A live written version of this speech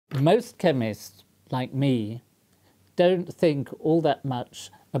Most chemists, like me, don't think all that much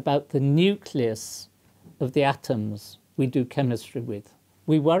about the nucleus of the atoms we do chemistry with.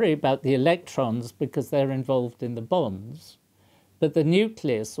 We worry about the electrons because they're involved in the bonds, but the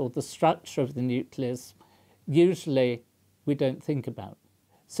nucleus or the structure of the nucleus, usually we don't think about.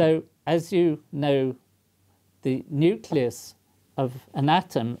 So, as you know, the nucleus of an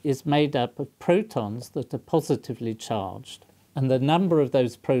atom is made up of protons that are positively charged, and the number of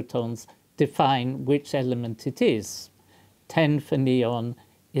those protons define which element it is. 10 for neon,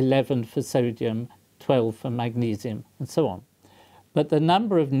 11 for sodium, 12 for magnesium, and so on. But the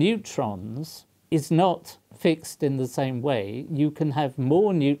number of neutrons is not fixed in the same way. You can have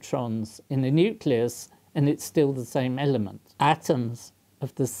more neutrons in a nucleus and it's still the same element. Atoms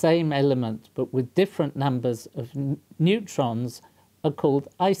of the same element but with different numbers of neutrons are called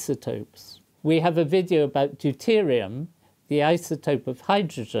isotopes. We have a video about deuterium, the isotope of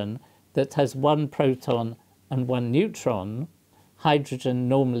hydrogen that has 1 proton and 1 neutron. Hydrogen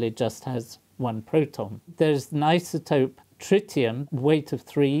normally just has 1 proton. There's an isotope tritium, weight of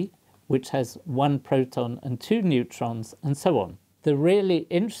 3, which has 1 proton and 2 neutrons, and so on. The really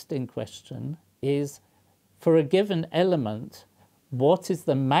interesting question is, for a given element, what is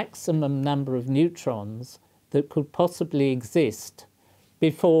the maximum number of neutrons that could possibly exist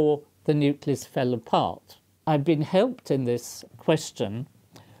before the nucleus fell apart? I've been helped in this question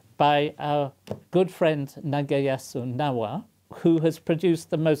by our good friend Nagayasu Nawa, who has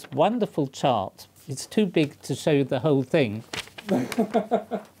produced the most wonderful chart. It's too big to show the whole thing.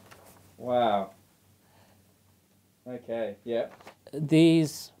 Wow. Okay, yeah.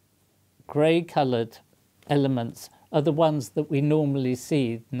 These grey-coloured elements are the ones that we normally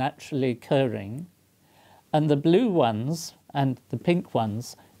see naturally occurring, and the blue ones and the pink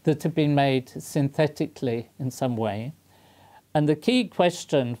ones that have been made synthetically in some way. And the key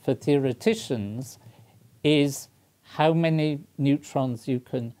question for theoreticians is how many neutrons you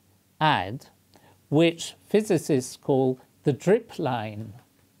can add, which physicists call the drip line.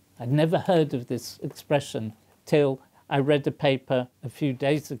 I'd never heard of this expression till I read a paper a few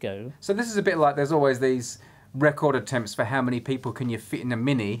days ago. So this is a bit like there's always these record attempts for how many people can you fit in a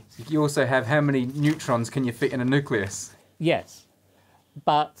mini. You also have how many neutrons can you fit in a nucleus. Yes,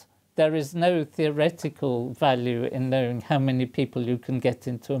 but there is no theoretical value in knowing how many people you can get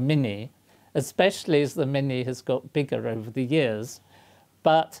into a mini, especially as the mini has got bigger over the years.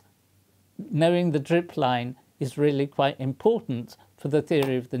 But knowing the drip line is really quite important for the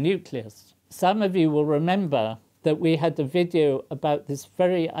theory of the nucleus. Some of you will remember that we had a video about this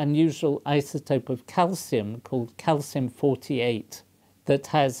very unusual isotope of calcium called calcium-48 that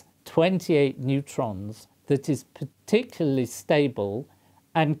has 28 neutrons, that is particularly stable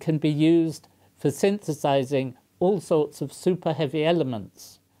and can be used for synthesizing all sorts of super heavy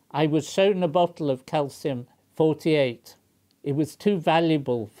elements. I was shown a bottle of calcium-48. It was too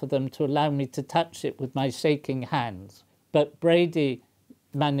valuable for them to allow me to touch it with my shaking hands, but Brady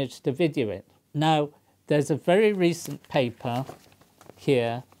managed to video it. Now, there's a very recent paper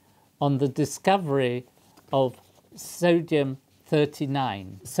here on the discovery of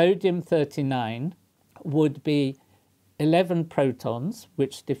sodium-39. Sodium-39 would be 11 protons,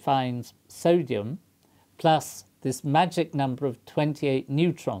 which defines sodium, plus this magic number of 28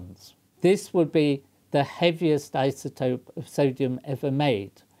 neutrons. This would be the heaviest isotope of sodium ever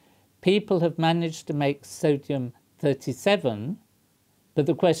made. People have managed to make sodium-37, but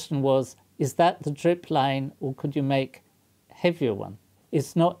the question was, is that the drip line or could you make a heavier one?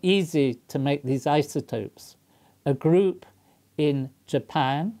 It's not easy to make these isotopes. A group in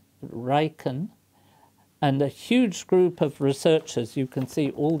Japan, Riken, and a huge group of researchers, you can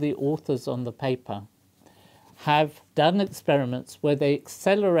see all the authors on the paper, have done experiments where they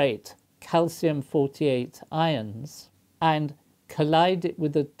accelerate calcium-48 ions and collide it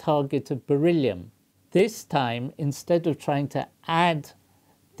with a target of beryllium. This time, instead of trying to add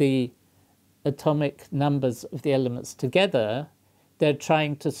the atomic numbers of the elements together, they're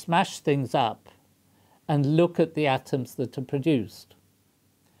trying to smash things up and look at the atoms that are produced.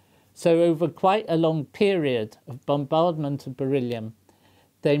 So over quite a long period of bombardment of beryllium,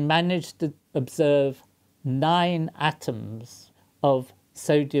 they managed to observe 9 atoms of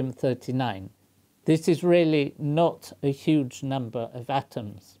sodium-39. This is really not a huge number of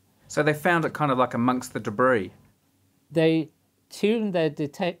atoms. So they found it kind of like amongst the debris. They tuned their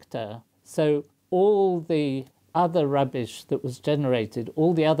detector so all the other rubbish that was generated,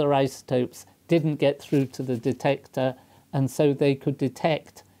 all the other isotopes didn't get through to the detector, and so they could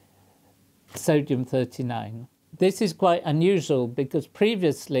detect sodium-39. This is quite unusual because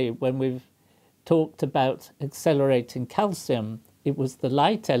previously when we've talked about accelerating calcium, it was the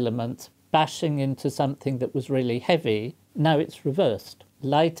light element bashing into something that was really heavy. Now it's reversed.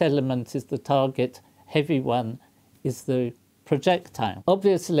 Light element is the target, heavy one is the projectile.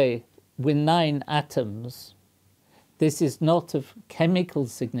 Obviously, with 9 atoms, this is not of chemical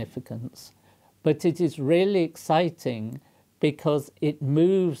significance, but it is really exciting because it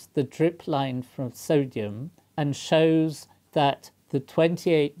moves the drip line from sodium and shows that the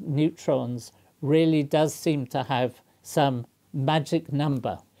 28 neutrons really does seem to have some magic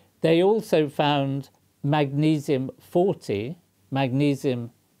number. They also found magnesium 40. Magnesium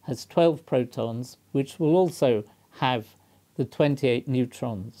has 12 protons, which will also have the 28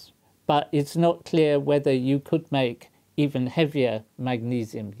 neutrons. But it's not clear whether you could make even heavier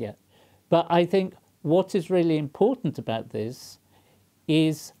magnesium yet. But I think what is really important about this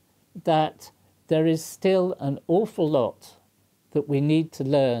is that there is still an awful lot that we need to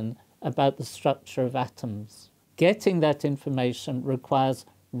learn about the structure of atoms. Getting that information requires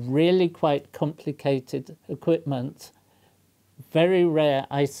really quite complicated equipment, very rare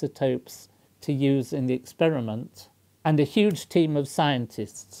isotopes to use in the experiment, and a huge team of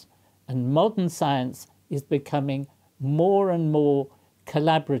scientists. And modern science is becoming more and more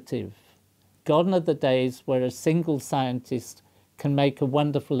collaborative. Gone are the days where a single scientist can make a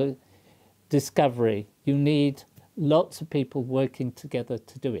wonderful discovery. You need lots of people working together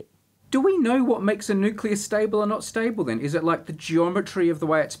to do it. Do we know what makes a nucleus stable or not stable then? Is it like the geometry of the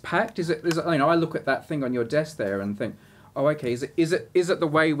way it's packed? Is it you know, I look at that thing on your desk there and think, oh, okay, is it the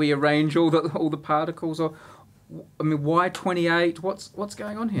way we arrange all the particles? Or, I mean, why 28? What's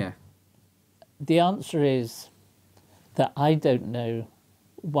going on here? The answer is that I don't know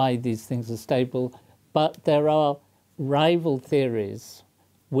why these things are stable, but there are rival theories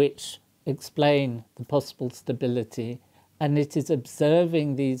which explain the possible stability, and it is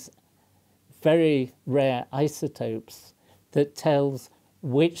observing these very rare isotopes that tells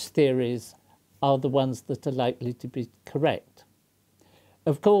which theories are the ones that are likely to be correct.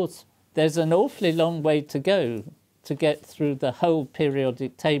 Of course, there's an awfully long way to go to get through the whole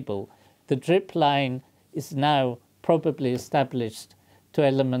periodic table. The drip line is now probably established to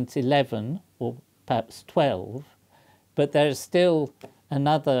element 11 or perhaps 12, but there's still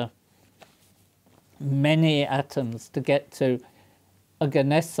another many atoms to get to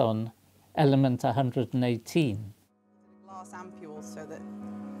organeson, element 118. Glass ampule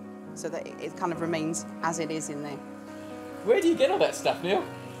so that it kind of remains as it is in there. Where do you get all that stuff, Neil?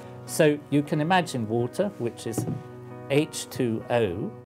 So you can imagine water, which is H2O,